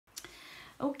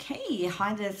Okay,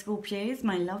 hi there Scorpios,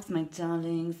 my loves, my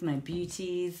darlings, my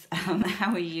beauties.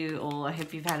 How are you all? I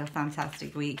hope you've had a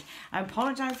fantastic week. I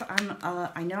apologize,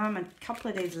 I know I'm a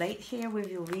couple of days late here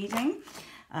with your reading.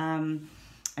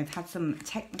 I've had some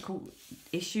technical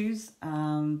issues,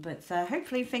 but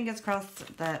hopefully, fingers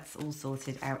crossed, that's all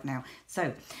sorted out now.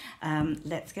 So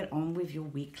let's get on with your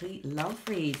weekly love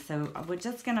read. So we're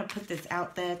just going to put this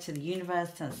out there to the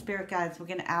universe, to the spirit guides. We're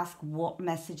going to ask what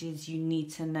messages you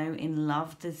need to know in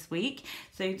love this week.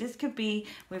 So this could be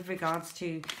with regards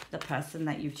to the person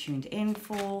that you've tuned in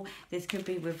for. This could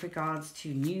be with regards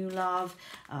to new love,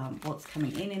 what's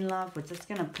coming in love. We're just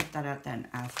going to put that out there and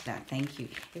ask that. Thank you.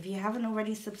 If you haven't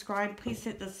already subscribe, please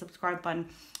hit the subscribe button.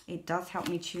 It does help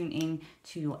me tune in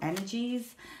to your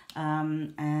energies.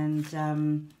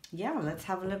 Yeah, let's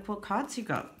have a look what cards you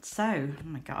got. So, oh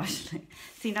my gosh.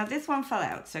 See, now this one fell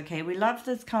out. Okay, we love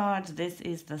this card. This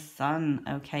is the Sun.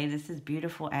 Okay, this is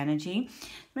beautiful energy.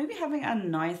 Maybe having a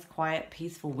nice, quiet,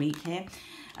 peaceful week here.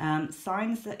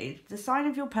 Signs that if the sign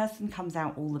of your person comes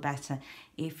out, all the better.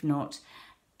 If not,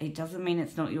 it doesn't mean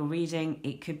it's not your reading.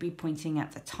 It could be pointing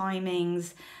at the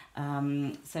timings.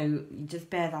 So just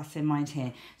bear that in mind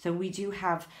here. So we do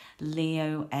have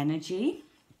Leo energy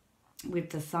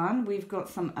with the Sun. We've got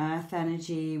some Earth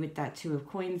energy with that Two of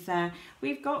Coins there.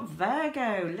 We've got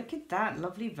Virgo. Look at that,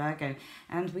 lovely Virgo.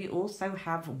 And we also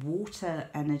have water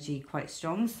energy quite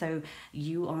strong. So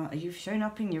you've shown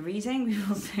up in your reading. We've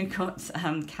also got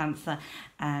Cancer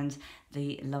and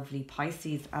the lovely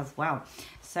Pisces as well.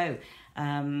 So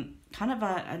kind of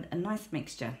a nice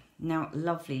mixture. Now,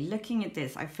 lovely. Looking at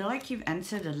this, I feel like you've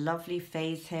entered a lovely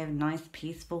phase here. Nice,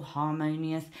 peaceful,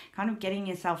 harmonious, kind of getting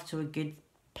yourself to a good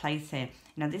place here.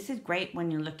 Now, this is great when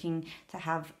you're looking to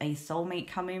have a soulmate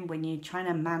come in, when you're trying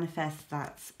to manifest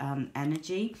that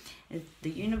energy. The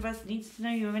universe needs to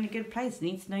know you're in a good place,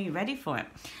 needs to know you're ready for it.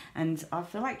 And I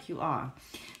feel like you are.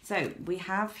 So we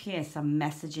have here some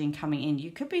messaging coming in.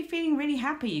 You could be feeling really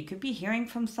happy. You could be hearing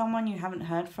from someone you haven't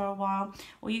heard for a while,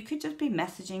 or you could just be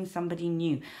messaging somebody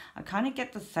new. I kind of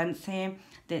get the sense here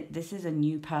that this is a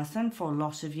new person for a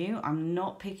lot of you. I'm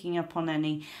not picking up on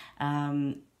any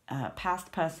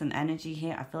past person energy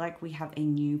here. I feel like we have a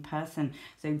new person.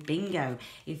 So bingo,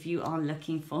 if you are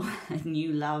looking for a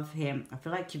new love here, I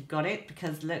feel like you've got it,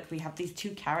 because look, we have these two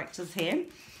characters here.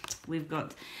 We've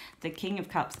got the King of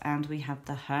Cups and we have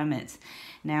the Hermit.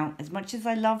 Now, as much as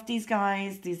I love these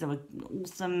guys, these are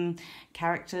awesome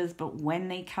characters, but when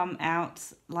they come out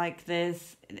like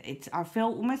this, I feel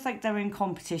almost like they're in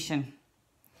competition.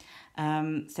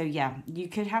 So yeah, you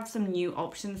could have some new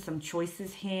options, some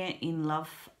choices here in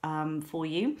love for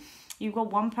you. You've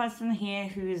got one person here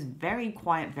who is very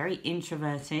quiet, very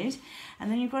introverted.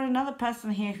 And then you've got another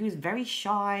person here who's very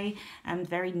shy and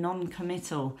very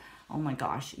non-committal. Oh my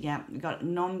gosh, yeah, you got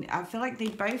I feel like they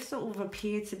both sort of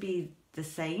appear to be the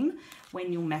same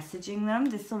when you're messaging them.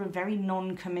 This sort of very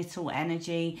non-committal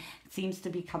energy seems to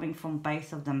be coming from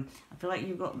both of them. I feel like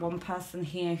you've got one person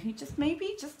here who just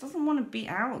maybe just doesn't want to be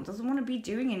out, doesn't want to be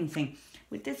doing anything.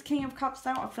 With this King of Cups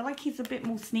out, I feel like he's a bit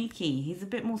more sneaky. He's a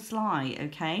bit more sly,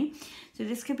 okay? So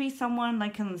this could be someone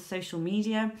like on the social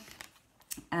media,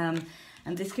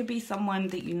 and this could be someone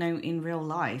that you know in real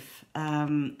life,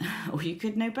 or you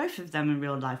could know both of them in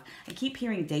real life. I keep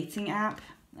hearing dating app.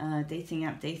 Dating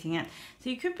app. So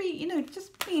you could be, you know,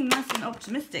 just being nice and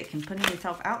optimistic and putting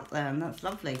yourself out there, and that's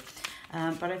lovely.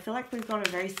 But I feel like we've got a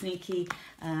very sneaky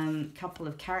couple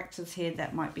of characters here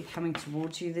that might be coming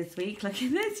towards you this week. Look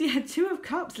at this, yeah, Two of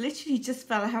Cups literally just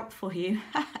fell out for you.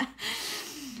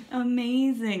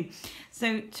 Amazing.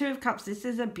 So Two of Cups, this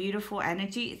is a beautiful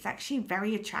energy. It's actually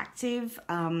very attractive.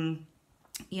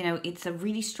 You know, it's a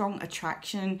really strong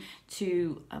attraction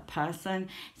to a person.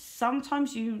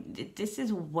 Sometimes this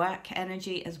is work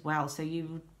energy as well. So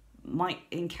you might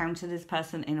encounter this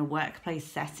person in a workplace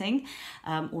setting,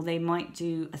 or they might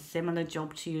do a similar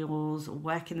job to yours or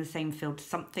work in the same field,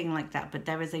 something like that. But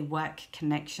there is a work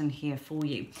connection here for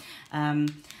you.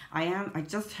 I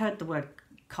just heard the word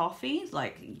coffee,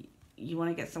 like you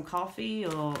want to get some coffee,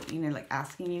 or, you know, like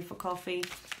asking you for coffee.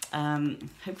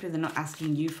 Hopefully they're not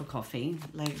asking you for coffee.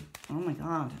 Like, oh my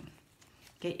God,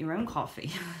 get your own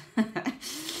coffee.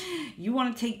 You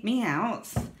want to take me out?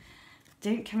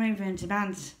 Don't come over and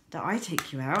demand that I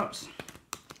take you out.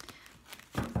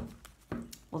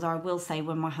 Although I will say,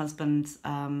 when my husband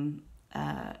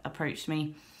approached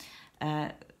me,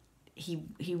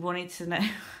 he wanted to know,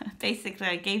 basically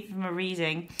I gave him a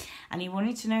reading and he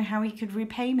wanted to know how he could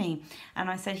repay me, and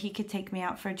I said he could take me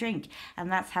out for a drink,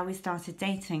 and that's how we started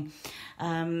dating.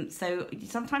 So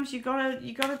sometimes you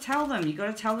gotta tell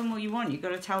them what you want, you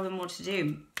gotta tell them what to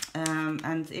do.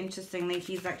 And interestingly,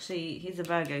 he's a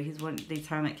Virgo. He's one of these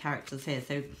hermit characters here,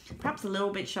 so perhaps a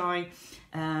little bit shy.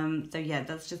 So yeah,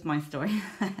 that's just my story.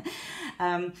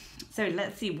 So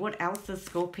let's see, what else does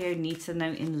Scorpio need to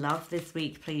know in love this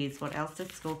week, please? What else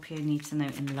does Scorpio need to know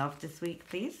in love this week,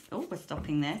 please? Oh, we're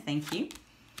stopping there. Thank you.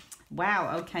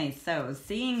 Wow, okay, so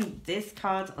seeing this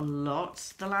card a lot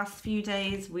the last few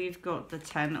days. We've got the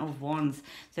 10 of Wands.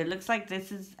 So it looks like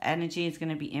energy is going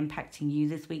to be impacting you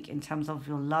this week in terms of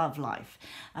your love life.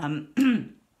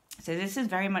 So this is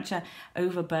very much a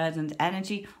overburdened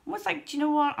energy. Almost like, do you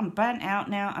know what? I'm burnt out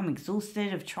now. I'm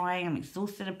exhausted of trying. I'm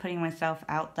exhausted of putting myself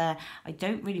out there. I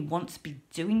don't really want to be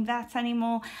doing that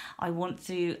anymore. I want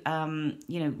to,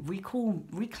 you know,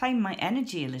 reclaim my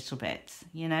energy a little bit,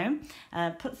 you know.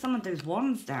 Put some of those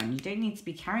wands down. You don't need to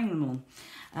be carrying them all.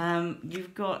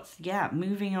 You've got, yeah,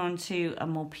 moving on to a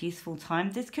more peaceful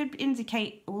time. This could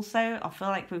indicate also, I feel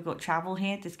like we've got travel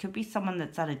here. This could be someone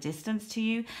that's at a distance to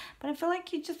you, but I feel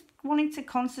like you're just wanting to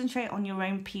concentrate on your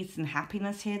own peace and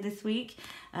happiness here this week.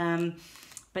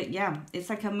 But yeah, it's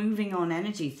like a moving on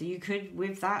energy. So you could,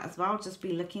 with that as well, just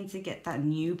be looking to get that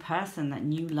new person, that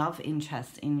new love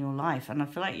interest in your life. And I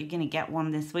feel like you're going to get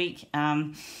one this week.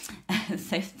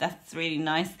 So that's really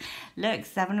nice. Look,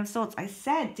 7 of Swords. I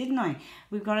said, didn't I?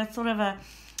 We've got a sort of a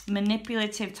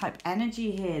manipulative type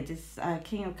energy here. This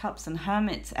King of Cups and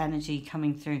Hermit energy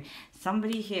coming through.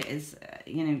 Somebody here is,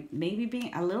 you know, maybe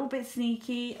being a little bit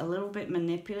sneaky, a little bit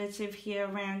manipulative here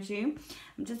around you.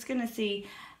 I'm just going to see...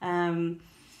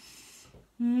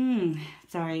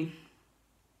 sorry,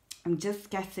 I'm just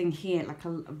getting here like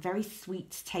a very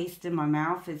sweet taste in my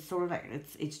mouth. It's sort of like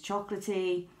it's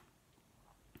chocolatey.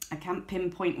 I can't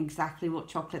pinpoint exactly what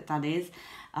chocolate that is,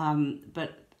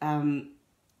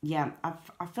 yeah,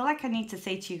 I feel like I need to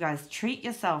say to you guys, treat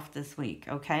yourself this week,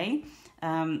 okay?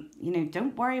 You know,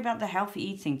 don't worry about the healthy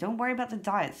eating. Don't worry about the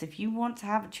diets. If you want to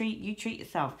have a treat, you treat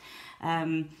yourself,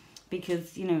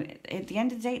 because, you know, at the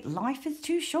end of the day, life is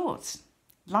too short.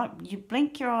 Like, you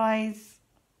blink your eyes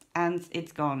and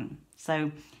it's gone.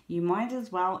 So you might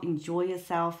as well enjoy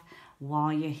yourself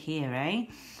while you're here, eh?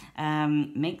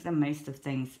 Make the most of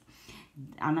things.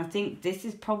 And I think this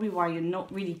is probably why you're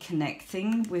not really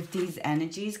connecting with these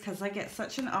energies, because I get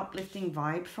such an uplifting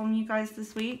vibe from you guys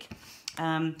this week.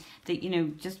 That, you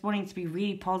know, just wanting to be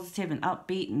really positive and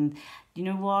upbeat, and you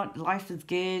know what, life is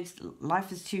good,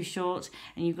 life is too short.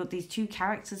 And you've got these two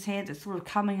characters here that's sort of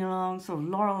coming along, sort of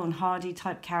Laurel and Hardy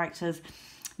type characters,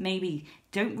 maybe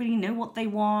don't really know what they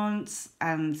want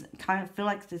and kind of feel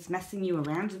like it's messing you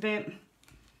around a bit.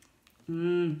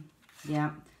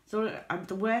 Yeah. So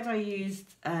the word I used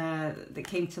that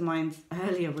came to mind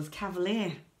earlier was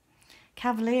cavalier.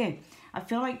 Cavalier. I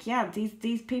feel like, yeah,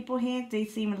 these people here, they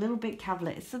seem a little bit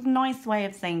cavalier. It's a nice way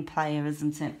of saying player,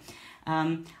 isn't it?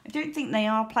 I don't think they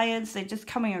are players. They're just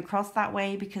coming across that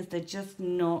way because they're just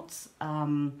not,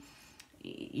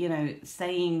 you know,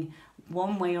 saying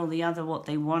one way or the other what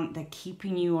they want. They're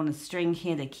keeping you on a string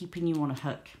here. They're keeping you on a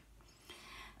hook.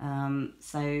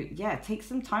 So, yeah, take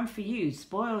some time for you.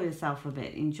 Spoil yourself a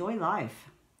bit. Enjoy life.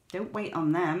 Don't wait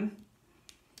on them.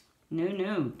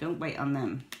 No, don't wait on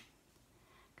them.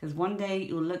 Because one day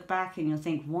you'll look back and you'll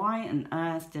think, why on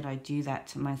earth did I do that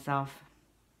to myself?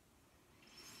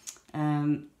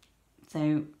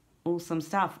 So, awesome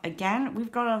stuff. Again,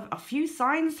 we've got a few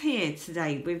signs here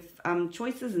today with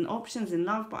choices and options in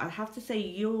love, but I have to say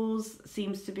yours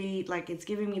seems to be like it's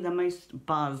giving me the most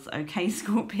buzz, okay,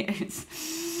 Scorpios?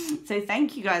 So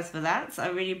thank you guys for that. I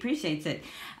really appreciate it.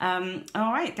 All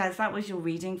right, guys, that was your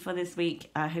reading for this week.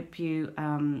 I hope you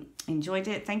enjoyed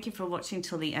it. Thank you for watching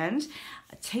till the end.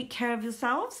 Take care of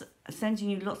yourselves. Sending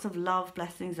you lots of love,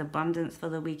 blessings, abundance for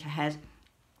the week ahead.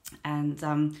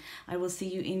 And I will see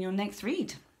you in your next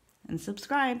read. And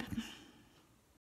subscribe.